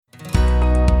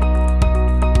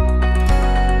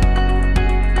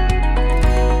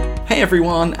Hey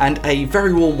everyone, and a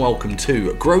very warm welcome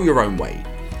to Grow Your Own Way,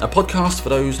 a podcast for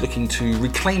those looking to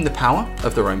reclaim the power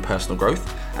of their own personal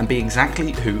growth and be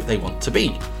exactly who they want to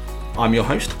be. I'm your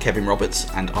host, Kevin Roberts,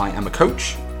 and I am a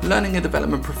coach, learning and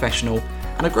development professional,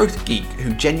 and a growth geek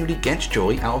who genuinely gets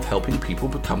joy out of helping people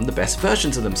become the best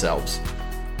versions of themselves.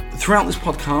 Throughout this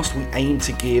podcast, we aim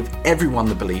to give everyone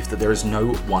the belief that there is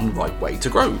no one right way to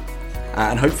grow.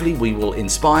 And hopefully we will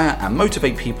inspire and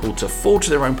motivate people to forge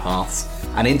their own paths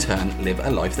and in turn live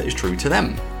a life that is true to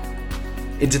them.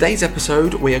 In today's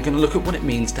episode, we are going to look at what it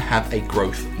means to have a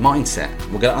growth mindset.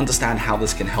 We're going to understand how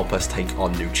this can help us take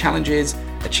on new challenges,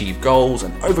 achieve goals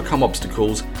and overcome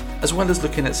obstacles, as well as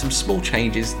looking at some small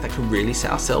changes that can really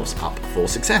set ourselves up for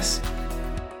success.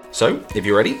 So, if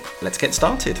you're ready, let's get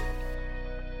started.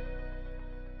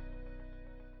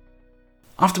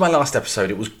 After my last episode,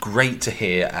 it was great to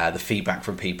hear the feedback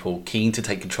from people keen to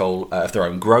take control of their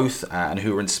own growth and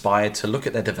who were inspired to look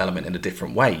at their development in a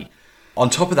different way. On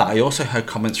top of that, I also heard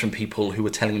comments from people who were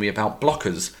telling me about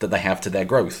blockers that they have to their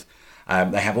growth.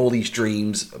 They have all these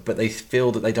dreams, but they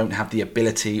feel that they don't have the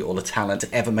ability or the talent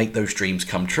to ever make those dreams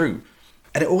come true.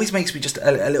 And it always makes me just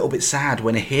a little bit sad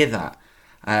when I hear that.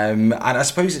 And I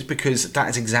suppose it's because that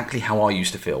is exactly how I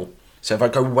used to feel. So if I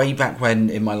go way back when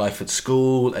in my life at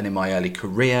school and in my early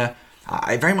career,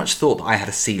 I very much thought that I had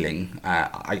a ceiling.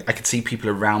 I could see people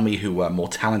around me who were more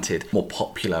talented, more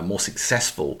popular, more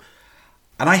successful.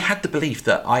 And I had the belief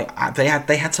that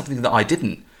they had something that I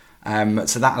didn't.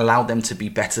 So that allowed them to be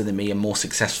better than me and more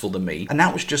successful than me. And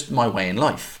that was just my way in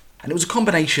life. And it was a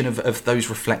combination of those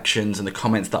reflections and the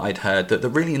comments that I'd heard that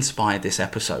really inspired this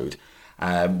episode,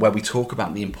 where we talk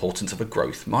about the importance of a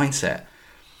growth mindset.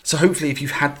 So hopefully if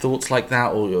you've had thoughts like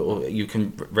that or you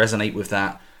can resonate with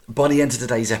that, by the end of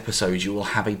today's episode you will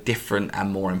have a different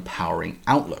and more empowering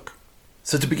outlook.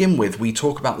 So to begin with, we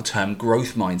talk about the term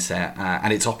growth mindset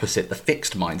and its opposite, the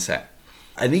fixed mindset.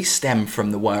 And these stem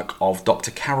from the work of Dr.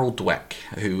 Carol Dweck,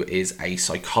 who is a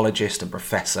psychologist and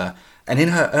professor. And in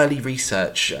her early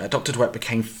research, Dr. Dweck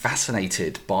became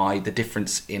fascinated by the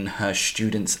difference in her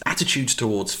students' attitudes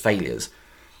towards failures.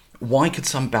 Why could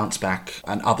some bounce back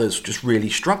and others just really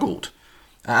struggled?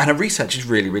 And her research is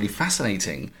really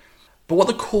fascinating. But what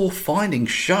the core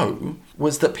findings show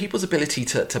was that people's ability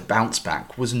to bounce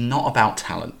back was not about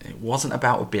talent. It wasn't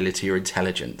about ability or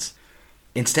intelligence.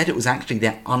 Instead, it was actually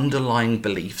their underlying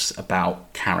beliefs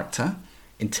about character,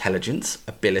 intelligence,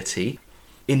 ability.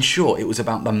 In short, it was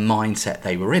about the mindset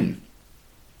they were in.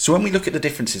 So when we look at the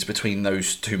differences between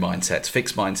those two mindsets,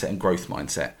 fixed mindset and growth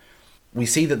mindset, we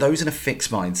see that those in a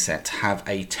fixed mindset have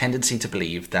a tendency to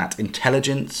believe that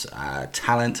intelligence,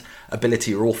 talent,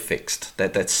 ability are all fixed,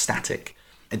 they're static.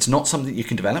 It's not something that you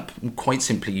can develop. Quite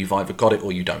simply, you've either got it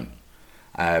or you don't.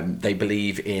 They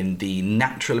believe in the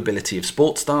natural ability of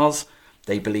sports stars.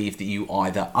 They believe that you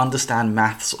either understand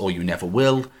maths or you never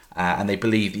will. And they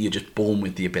believe that you're just born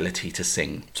with the ability to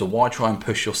sing. So why try and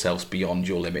push yourselves beyond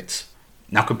your limits?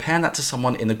 Now compare that to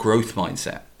someone in the growth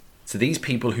mindset. So these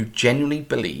people who genuinely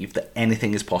believe that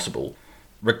anything is possible,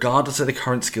 regardless of the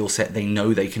current skill set, they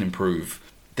know they can improve.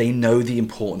 They know the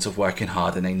importance of working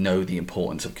hard and they know the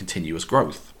importance of continuous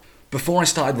growth. Before I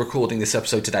started recording this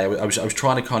episode today, I was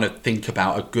trying to kind of think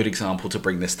about a good example to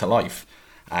bring this to life.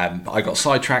 I got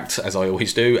sidetracked, as I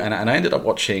always do, and I ended up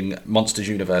watching Monsters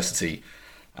University.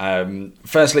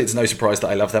 Firstly, it's no surprise that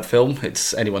I love that film.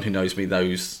 It's anyone who knows me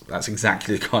knows that's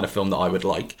exactly the kind of film that I would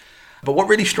like. But what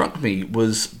really struck me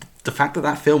was the fact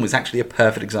that film is actually a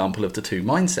perfect example of the two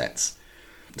mindsets.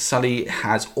 Sully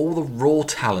has all the raw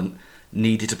talent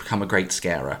needed to become a great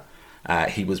scarer.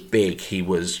 He was big, he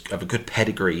was of a good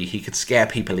pedigree, he could scare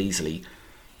people easily.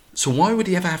 So why would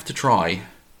he ever have to try?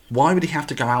 Why would he have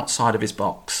to go outside of his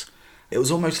box? It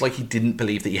was almost like he didn't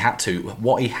believe that he had to.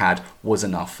 What he had was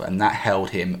enough, and that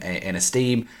held him in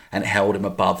esteem and held him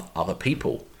above other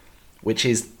people, which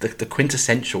is the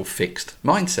quintessential fixed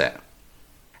mindset.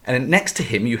 And then next to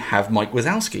him, you have Mike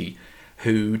Wazowski,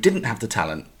 who didn't have the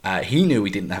talent. He knew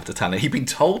he didn't have the talent. He'd been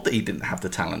told that he didn't have the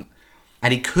talent.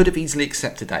 And he could have easily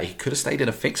accepted that. He could have stayed in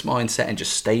a fixed mindset and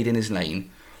just stayed in his lane.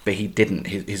 But he didn't.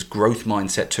 His growth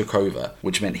mindset took over,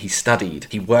 which meant he studied,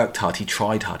 he worked hard, he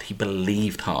tried hard, he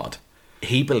believed hard.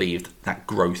 He believed that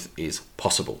growth is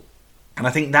possible. And I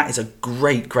think that is a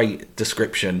great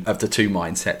description of the two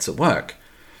mindsets at work.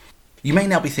 You may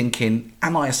now be thinking,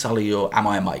 am I a Sully or am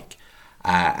I a Mike?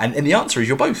 And the answer is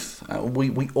you're both.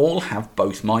 We all have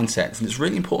both mindsets, and it's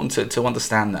really important to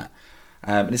understand that.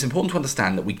 And it's important to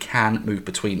understand that we can move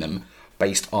between them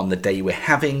based on the day we're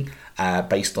having,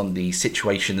 based on the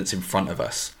situation that's in front of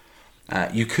us.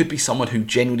 You could be someone who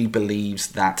genuinely believes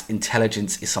that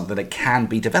intelligence is something that can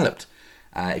be developed.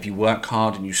 If you work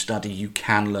hard and you study, you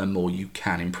can learn more, you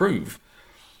can improve.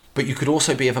 But you could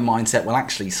also be of a mindset, well,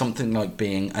 actually, something like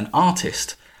being an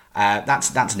artist,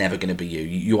 that's never going to be you.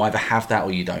 You either have that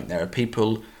or you don't. There are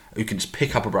people who can just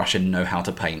pick up a brush and know how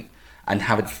to paint and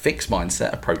have a fixed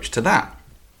mindset approach to that.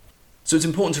 So it's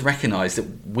important to recognize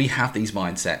that we have these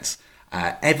mindsets.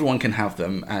 Everyone can have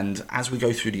them. And as we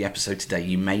go through the episode today,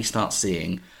 you may start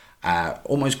seeing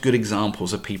almost good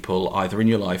examples of people either in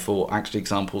your life or actually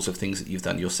examples of things that you've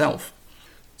done yourself.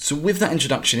 So with that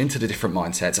introduction into the different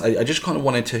mindsets, I just kind of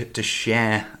wanted to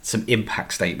share some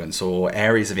impact statements or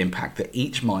areas of impact that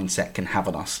each mindset can have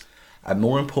on us, and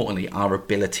more importantly, our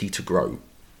ability to grow.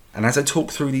 And as I talk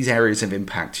through these areas of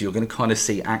impact, you're going to kind of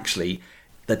see actually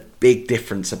the big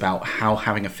difference about how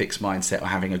having a fixed mindset or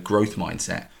having a growth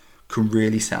mindset can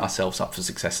really set ourselves up for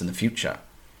success in the future.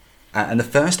 And the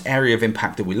first area of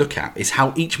impact that we look at is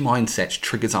how each mindset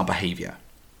triggers our behavior.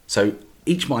 So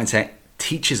each mindset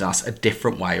teaches us a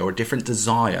different way or a different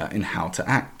desire in how to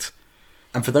act.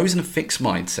 And for those in a fixed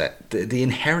mindset, the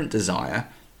inherent desire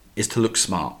is to look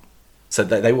smart. So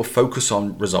they will focus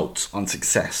on results, on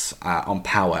success, on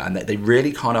power, and they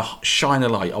really kind of shine a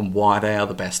light on why they are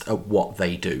the best at what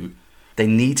they do. They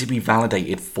need to be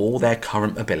validated for their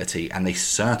current ability, and they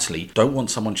certainly don't want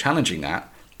someone challenging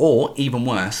that, or even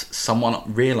worse, someone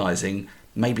realizing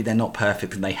maybe they're not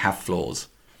perfect and they have flaws.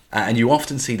 And you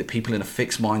often see that people in a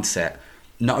fixed mindset,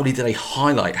 not only do they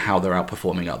highlight how they're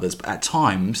outperforming others, but at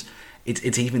times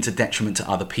it's even to detriment to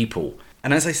other people.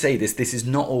 And as I say this is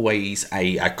not always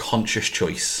a conscious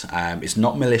choice. It's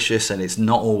not malicious and it's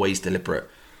not always deliberate.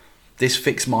 This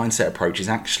fixed mindset approach is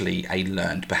actually a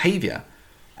learned behavior.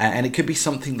 And it could be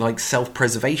something like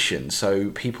self-preservation. So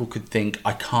people could think,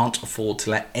 I can't afford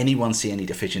to let anyone see any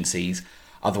deficiencies,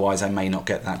 otherwise I may not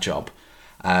get that job.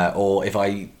 Or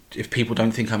if people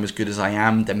don't think I'm as good as I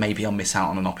am, then maybe I'll miss out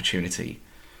on an opportunity.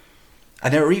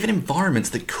 And there are even environments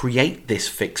that create this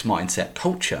fixed mindset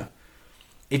culture.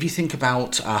 If you think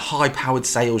about high-powered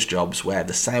sales jobs where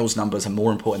the sales numbers are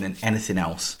more important than anything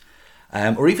else,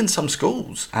 or even some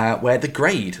schools where the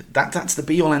grade, that's the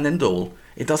be-all and end-all.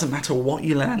 It doesn't matter what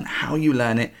you learn, how you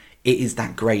learn it, it is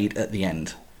that grade at the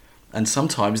end. And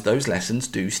sometimes those lessons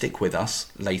do stick with us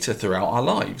later throughout our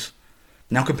lives.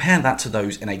 Now compare that to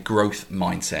those in a growth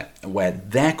mindset where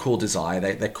their core desire,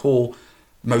 their core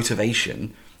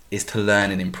motivation is to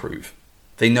learn and improve.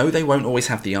 They know they won't always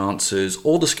have the answers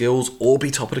or the skills or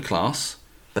be top of the class,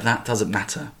 but that doesn't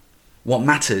matter. What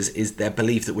matters is their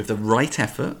belief that with the right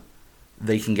effort,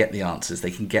 they can get the answers,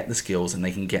 they can get the skills, and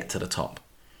they can get to the top.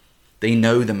 They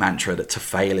know the mantra that to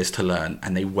fail is to learn,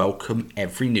 and they welcome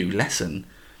every new lesson.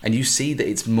 And you see that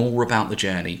it's more about the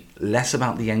journey, less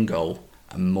about the end goal,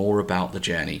 and more about the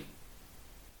journey.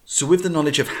 So with the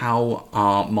knowledge of how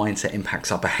our mindset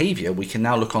impacts our behavior, we can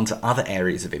now look onto other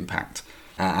areas of impact.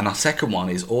 And our second one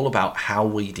is all about how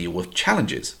we deal with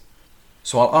challenges.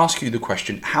 So I'll ask you the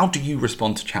question, how do you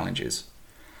respond to challenges?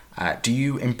 Do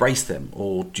you embrace them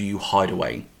or do you hide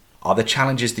away? Are there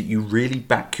challenges that you really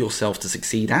back yourself to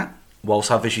succeed at,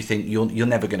 whilst others you think you're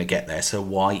never going to get there, so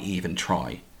why even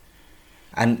try?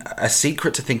 And a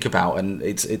secret to think about, and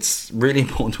it's really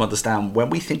important to understand,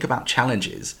 when we think about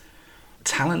challenges,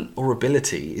 talent or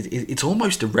ability, it's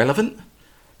almost irrelevant,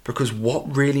 because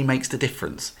what really makes the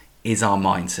difference is our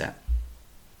mindset.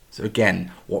 So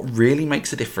again, what really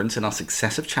makes a difference in our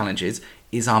success of challenges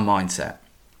is our mindset.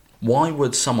 Why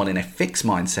would someone in a fixed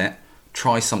mindset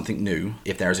try something new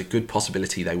if there is a good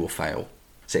possibility they will fail?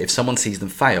 So if someone sees them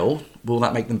fail, will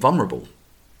that make them vulnerable?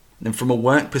 Then from a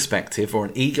work perspective or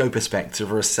an ego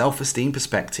perspective or a self-esteem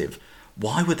perspective,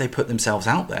 why would they put themselves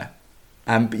out there?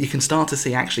 But you can start to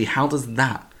see actually how does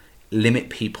that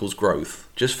limit people's growth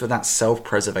just for that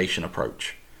self-preservation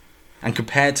approach. And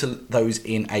compared to those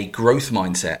in a growth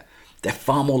mindset, they're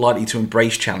far more likely to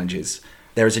embrace challenges.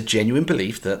 There is a genuine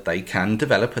belief that they can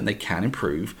develop and they can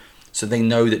improve, so they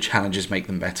know that challenges make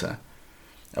them better.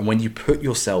 And when you put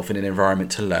yourself in an environment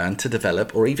to learn, to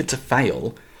develop, or even to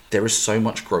fail, there is so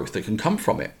much growth that can come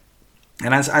from it.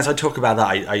 And as I talk about that,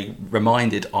 I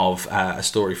reminded of a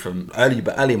story from early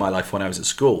in my life when I was at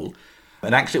school.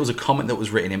 And actually it was a comment that was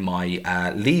written in my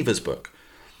Levers book.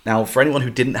 Now, for anyone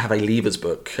who didn't have a Levers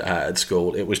book at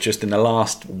school, it was just in the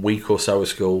last week or so of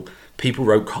school, people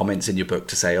wrote comments in your book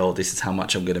to say, oh, this is how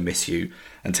much I'm going to miss you,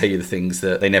 and tell you the things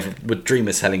that they never would dream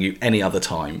of telling you any other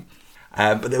time.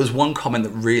 But there was one comment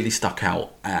that really stuck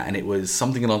out, and it was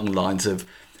something along the lines of,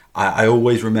 I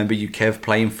always remember you, Kev,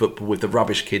 playing football with the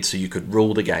rubbish kids so you could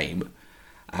rule the game.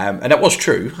 And that was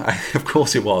true. Of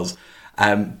course it was.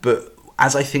 But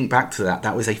as I think back to that,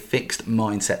 that was a fixed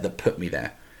mindset that put me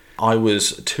there. I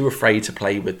was too afraid to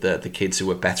play with the kids who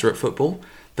were better at football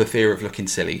for fear of looking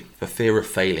silly, for fear of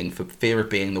failing, for fear of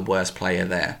being the worst player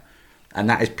there. And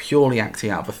that is purely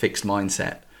acting out of a fixed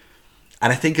mindset.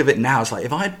 And I think of it now, it's like,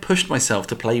 if I had pushed myself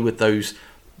to play with those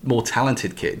more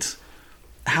talented kids,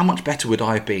 how much better would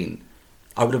I have been?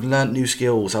 I would have learnt new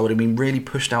skills. I would have been really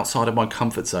pushed outside of my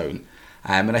comfort zone.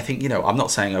 And I think, I'm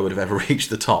not saying I would have ever reached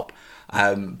the top,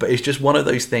 but it's just one of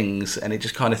those things. And it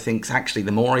just kind of thinks, actually,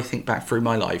 the more I think back through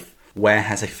my life, where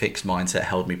has a fixed mindset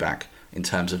held me back in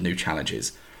terms of new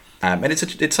challenges? And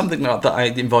it's something that I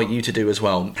invite you to do as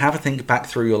well. Have a think back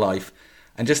through your life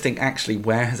and just think, actually,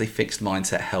 where has a fixed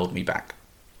mindset held me back?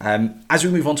 As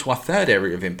we move on to our third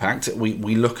area of impact,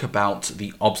 we look about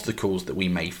the obstacles that we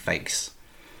may face.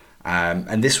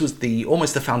 And this was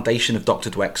almost the foundation of Dr.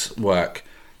 Dweck's work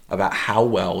about how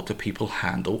well do people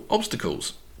handle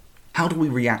obstacles. How do we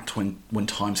react when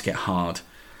times get hard?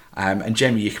 And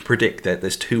generally you can predict that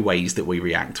there's two ways that we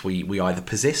react. We either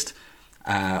persist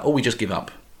or we just give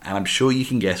up. And I'm sure you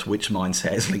can guess which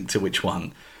mindset is linked to which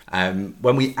one.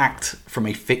 When we act from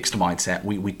a fixed mindset,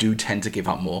 we do tend to give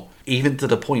up more, even to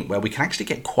the point where we can actually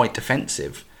get quite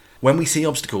defensive. When we see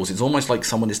obstacles, it's almost like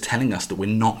someone is telling us that we're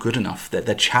not good enough, that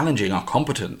they're challenging our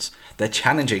competence, they're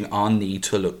challenging our need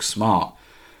to look smart.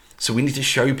 So we need to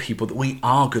show people that we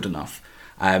are good enough.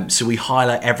 So we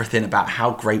highlight everything about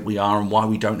how great we are and why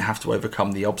we don't have to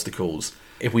overcome the obstacles.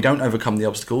 If we don't overcome the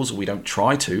obstacles, or we don't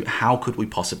try to, how could we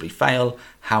possibly fail?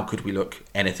 How could we look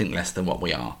anything less than what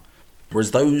we are? Whereas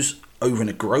those over in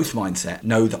a growth mindset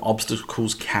know that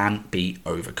obstacles can be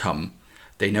overcome.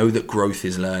 They know that growth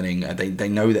is learning. They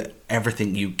know that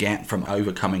everything you get from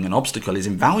overcoming an obstacle is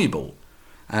invaluable.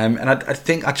 And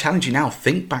I challenge you now,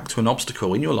 think back to an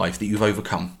obstacle in your life that you've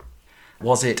overcome.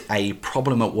 Was it a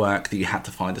problem at work that you had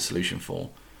to find a solution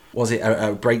for? Was it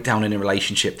a breakdown in a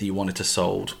relationship that you wanted to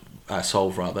solve?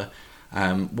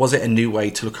 Was it a new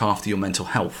way to look after your mental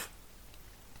health?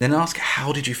 Then ask,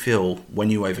 how did you feel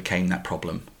when you overcame that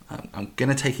problem? I'm going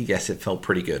to take a guess, it felt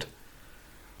pretty good.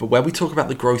 But where we talk about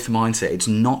the growth mindset, it's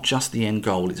not just the end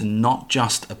goal. It's not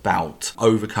just about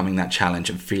overcoming that challenge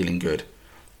and feeling good.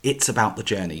 It's about the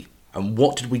journey. And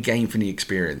what did we gain from the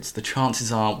experience? The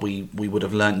chances are we would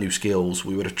have learned new skills.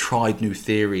 We would have tried new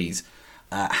theories,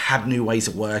 had new ways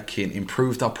of working,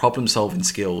 improved our problem solving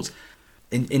skills.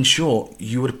 In short,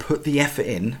 you would have put the effort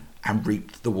in and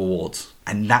reaped the rewards.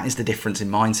 And that is the difference in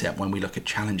mindset when we look at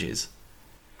challenges.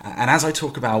 And as I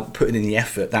talk about putting in the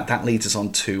effort, that leads us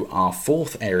on to our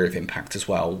fourth area of impact as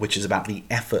well, which is about the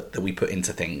effort that we put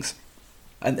into things.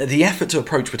 And the effort to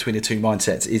approach between the two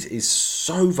mindsets is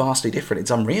so vastly different.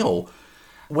 It's unreal.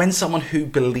 When someone who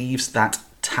believes that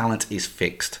talent is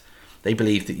fixed, they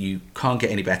believe that you can't get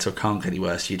any better or can't get any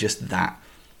worse, you're just that.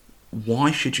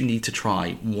 Why should you need to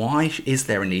try? Why is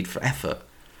there a need for effort?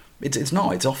 It's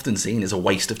not. It's often seen as a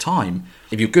waste of time.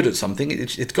 If you're good at something,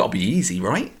 it's got to be easy,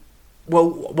 right? Well,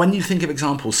 when you think of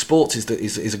examples, sports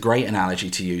is a great analogy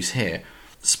to use here.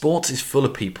 Sports is full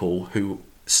of people who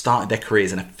started their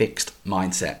careers in a fixed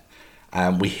mindset.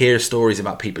 We hear stories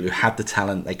about people who had the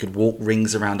talent, they could walk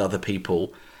rings around other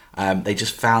people. They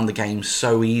just found the game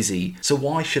so easy. So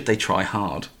why should they try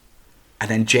hard?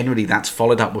 And then generally that's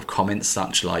followed up with comments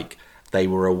such like, they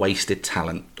were a wasted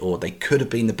talent, or they could have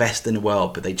been the best in the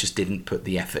world, but they just didn't put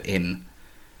the effort in.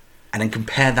 And then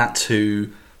compare that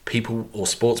to people or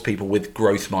sports people with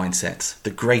growth mindsets, the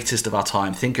greatest of our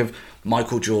time. Think of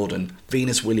Michael Jordan,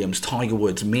 Venus Williams, Tiger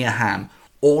Woods, Mia Hamm,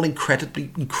 all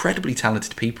incredibly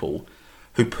talented people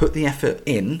who put the effort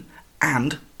in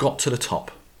and got to the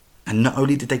top. And not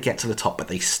only did they get to the top, but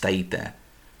they stayed there.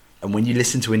 And when you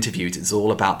listen to interviews, it's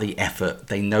all about the effort.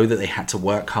 They know that they had to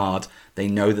work hard. They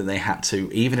know that they had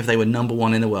to, even if they were number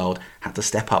one in the world, had to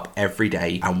step up every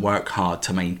day and work hard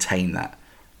to maintain that.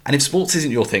 And if sports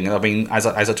isn't your thing, and I mean, as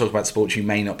I talk about sports, you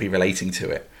may not be relating to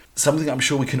it. Something I'm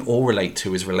sure we can all relate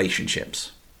to is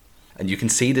relationships. And you can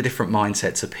see the different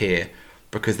mindsets appear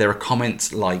because there are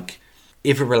comments like,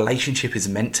 if a relationship is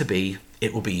meant to be,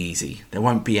 it will be easy. There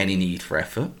won't be any need for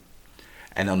effort.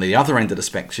 And on the other end of the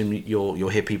spectrum, you'll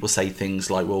hear people say things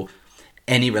like, well,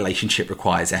 any relationship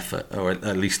requires effort, or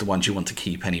at least the ones you want to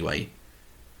keep anyway.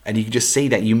 And you can just see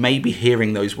that you may be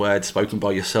hearing those words spoken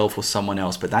by yourself or someone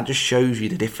else, but that just shows you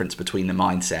the difference between the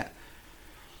mindset.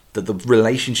 That the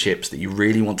relationships that you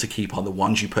really want to keep are the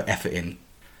ones you put effort in.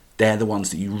 They're the ones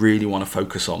that you really want to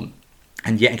focus on.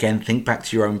 And yet again, think back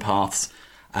to your own paths.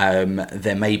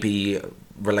 There may be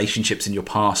relationships in your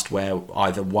past where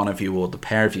either one of you or the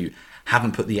pair of you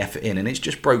haven't put the effort in and it's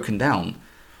just broken down.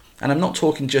 And I'm not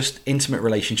talking just intimate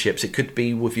relationships. It could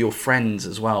be with your friends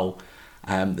as well.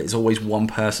 There's always one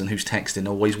person who's texting,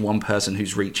 always one person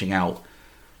who's reaching out.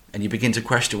 And you begin to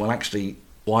question, well, actually,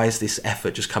 why is this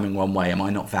effort just coming one way? Am I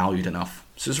not valued enough?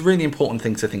 So it's a really important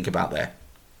thing to think about there.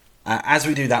 As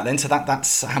we do that then, so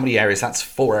that's how many areas? That's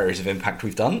 4 areas of impact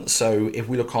we've done. So if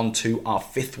we look on to our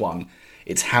 5th one,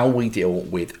 it's how we deal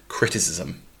with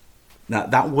criticism. Now,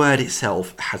 that word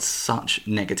itself has such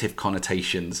negative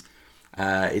connotations.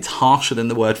 It's harsher than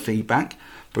the word feedback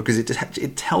because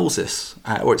it tells us,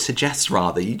 or it suggests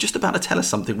rather, you're just about to tell us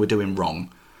something we're doing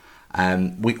wrong.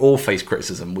 We all face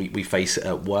criticism. We face it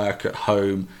at work, at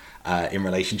home, in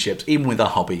relationships, even with our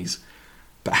hobbies.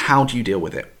 But how do you deal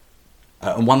with it?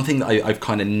 And one thing that I've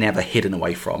kind of never hidden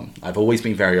away from, I've always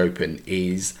been very open,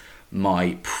 is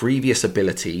my previous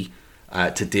ability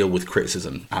to deal with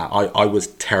criticism. I was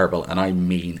terrible, and I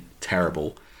mean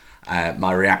terrible.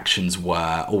 My reactions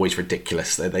were always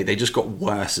ridiculous. They just got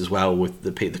worse as well with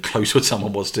the closer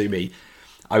someone was to me.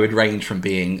 I would range from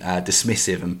being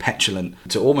dismissive and petulant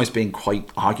to almost being quite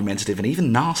argumentative and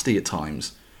even nasty at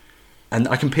times. And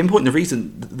I can pinpoint the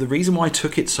reason why I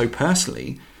took it so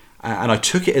personally, and I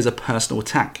took it as a personal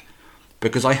attack,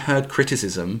 because I heard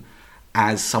criticism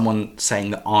as someone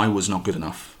saying that I was not good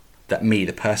enough, that me,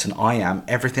 the person I am,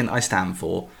 everything I stand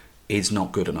for, is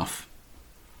not good enough.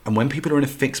 And when people are in a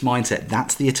fixed mindset,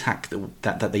 that's the attack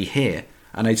that they hear.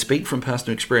 And I speak from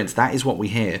personal experience, that is what we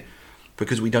hear.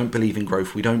 Because we don't believe in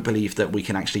growth, we don't believe that we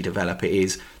can actually develop. It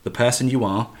is the person you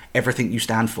are, everything you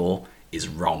stand for is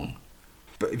wrong.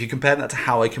 But if you compare that to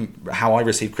how I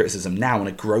receive criticism now in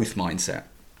a growth mindset,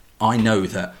 I know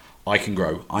that I can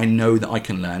grow, I know that I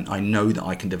can learn, I know that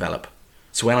I can develop.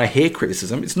 So when I hear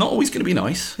criticism, it's not always going to be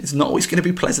nice, it's not always going to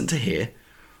be pleasant to hear,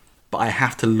 but I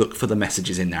have to look for the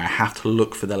messages in there, I have to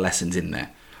look for the lessons in there.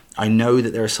 I know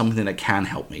that there is something that can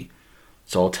help me.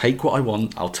 So I'll take what I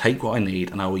want, I'll take what I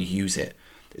need, and I will use it.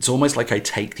 It's almost like I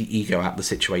take the ego out of the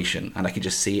situation and I can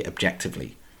just see it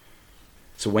objectively.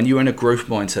 So when you're in a growth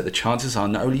mindset, the chances are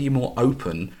not only are you more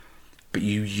open, but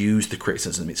you use the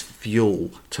criticism. It's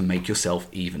fuel to make yourself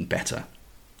even better.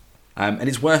 And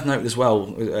it's worth noting as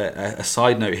well, a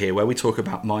side note here, where we talk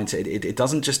about mindset, it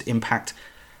doesn't just impact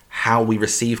how we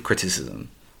receive criticism,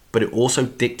 but it also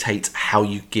dictates how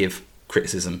you give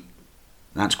criticism.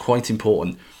 That's quite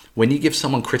important. When you give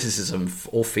someone criticism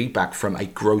or feedback from a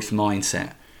growth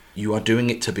mindset, you are doing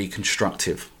it to be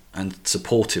constructive and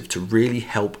supportive to really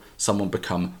help someone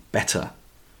become better.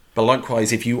 But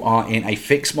likewise, if you are in a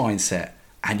fixed mindset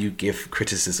and you give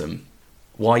criticism,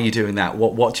 why are you doing that?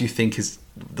 What do you think is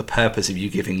the purpose of you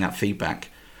giving that feedback?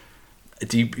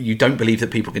 You don't believe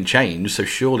that people can change, so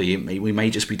surely we may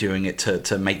just be doing it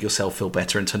to make yourself feel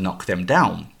better and to knock them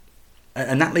down.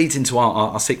 And that leads into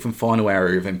our 6th and final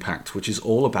area of impact, which is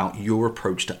all about your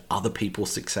approach to other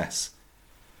people's success.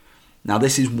 Now,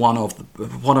 this is one of,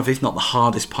 if not the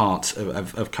hardest parts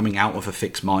of coming out of a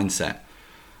fixed mindset,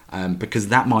 because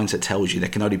that mindset tells you there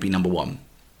can only be number one.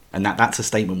 And that's a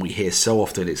statement we hear so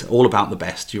often. It's all about the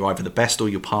best. You're either the best or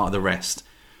you're part of the rest.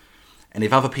 And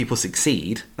if other people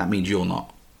succeed, that means you're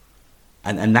not.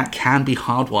 And that can be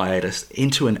hardwired us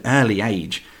into an early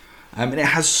age. And it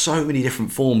has so many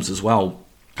different forms as well.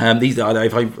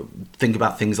 If I think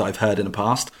about things that I've heard in the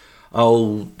past,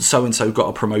 oh, so-and-so got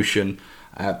a promotion.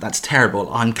 That's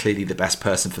terrible. I'm clearly the best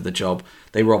person for the job.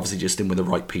 They were obviously just in with the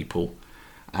right people.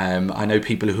 I know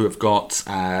people who have got,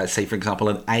 say, for example,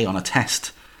 an A on a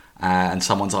test. And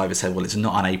someone's either said, well, it's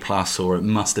not an A+, or it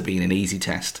must have been an easy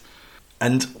test.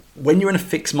 And when you're in a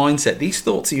fixed mindset, these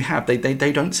thoughts you have, they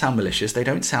don't sound malicious, they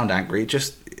don't sound angry,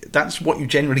 that's what you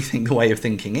generally think the way of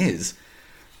thinking is.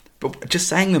 But just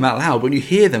saying them out loud, when you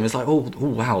hear them, it's like, oh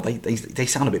wow, they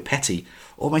sound a bit petty,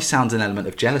 almost sounds an element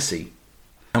of jealousy.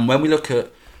 And when we look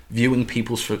at viewing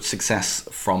people's success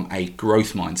from a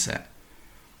growth mindset,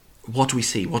 what do we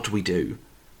see? What do we do?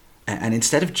 And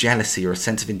instead of jealousy or a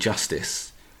sense of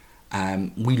injustice,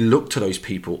 we look to those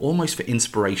people almost for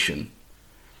inspiration.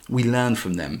 We learn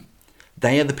from them.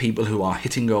 They are the people who are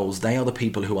hitting goals. They are the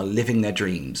people who are living their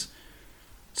dreams.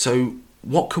 So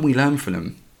what can we learn from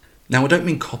them? Now, I don't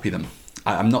mean copy them.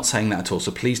 I'm not saying that at all,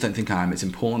 so please don't think I am. It's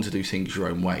important to do things your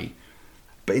own way.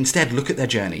 But instead, look at their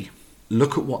journey.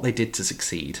 Look at what they did to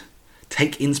succeed.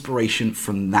 Take inspiration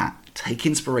from that. Take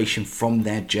inspiration from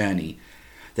their journey.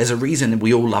 There's a reason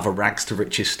we all love a rags to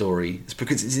riches story. It's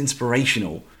because it's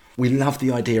inspirational. We love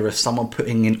the idea of someone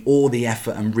putting in all the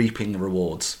effort and reaping the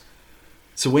rewards.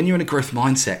 So when you're in a growth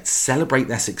mindset, celebrate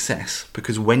their success,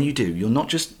 because when you do, you're not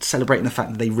just celebrating the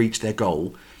fact that they reached their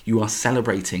goal, you are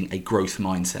celebrating a growth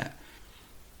mindset.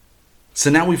 So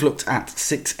now we've looked at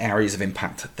 6 areas of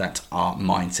impact that our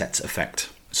mindsets affect.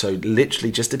 So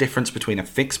literally just the difference between a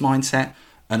fixed mindset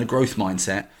and a growth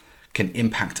mindset can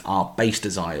impact our base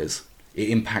desires. It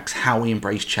impacts how we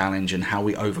embrace challenge and how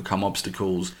we overcome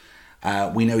obstacles.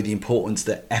 We know the importance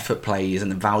that effort plays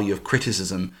and the value of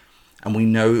criticism, and we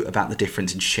know about the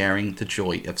difference in sharing the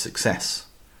joy of success.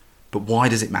 But why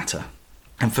does it matter?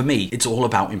 And for me, it's all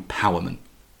about empowerment.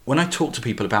 When I talk to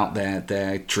people about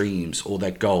their dreams or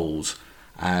their goals,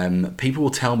 people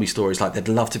will tell me stories like they'd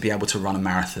love to be able to run a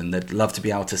marathon, they'd love to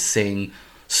be able to sing,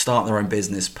 start their own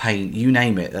business, paint, you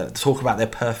name it, talk about their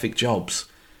perfect jobs.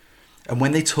 And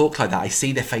when they talk like that, I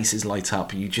see their faces light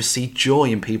up and you just see joy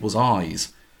in people's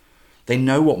eyes. They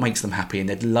know what makes them happy and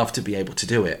they'd love to be able to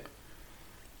do it.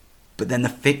 But then the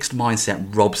fixed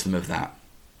mindset robs them of that.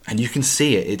 And you can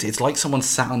see it. It's like someone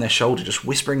sat on their shoulder just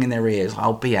whispering in their ears,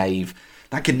 I'll behave.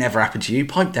 That could never happen to you.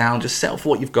 Pipe down, just settle for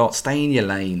what you've got, stay in your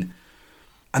lane.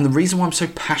 And the reason why I'm so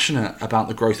passionate about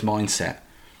the growth mindset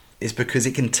is because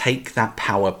it can take that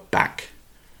power back.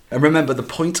 And remember, the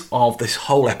point of this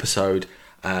whole episode,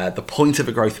 the point of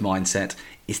a growth mindset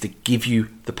is to give you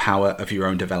the power of your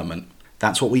own development.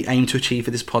 That's what we aim to achieve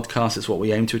for this podcast. It's what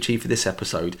we aim to achieve for this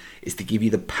episode, is to give you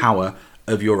the power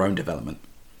of your own development.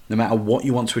 No matter what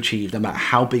you want to achieve, no matter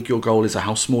how big your goal is or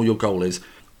how small your goal is,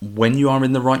 when you are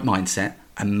in the right mindset,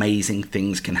 amazing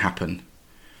things can happen.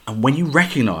 And when you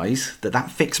recognize that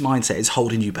that fixed mindset is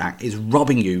holding you back, is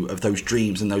robbing you of those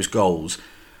dreams and those goals,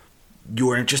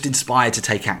 you're just inspired to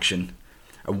take action.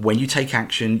 And when you take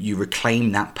action, you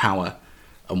reclaim that power.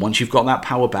 And once you've got that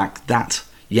power back, that,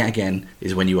 yet again,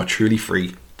 is when you are truly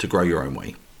free to grow your own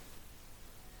way.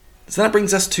 So that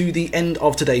brings us to the end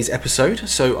of today's episode.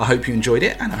 So I hope you enjoyed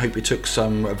it and I hope you took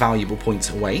some valuable points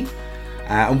away.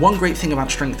 And one great thing about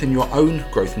strengthening your own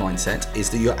growth mindset is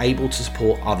that you're able to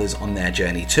support others on their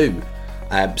journey too.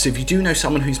 So if you do know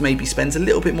someone who's maybe spends a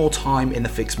little bit more time in the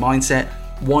fixed mindset,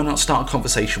 why not start a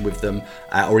conversation with them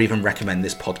or even recommend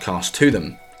this podcast to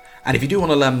them? And if you do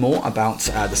want to learn more about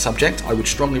the subject, I would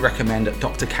strongly recommend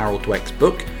Dr. Carol Dweck's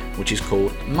book, which is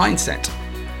called Mindset.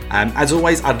 As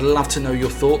always, I'd love to know your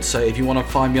thoughts. So if you want to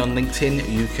find me on LinkedIn,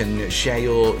 you can share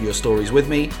your stories with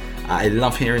me. I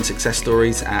love hearing success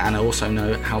stories and I also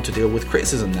know how to deal with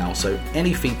criticism now. So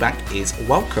any feedback is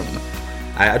welcome.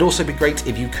 It'd also be great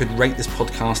if you could rate this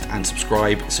podcast and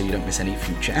subscribe so you don't miss any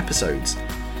future episodes.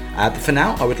 But for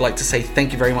now, I would like to say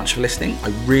thank you very much for listening. I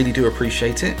really do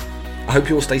appreciate it. I hope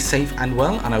you all stay safe and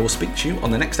well, and I will speak to you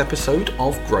on the next episode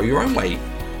of Grow Your Own Way.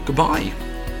 Goodbye.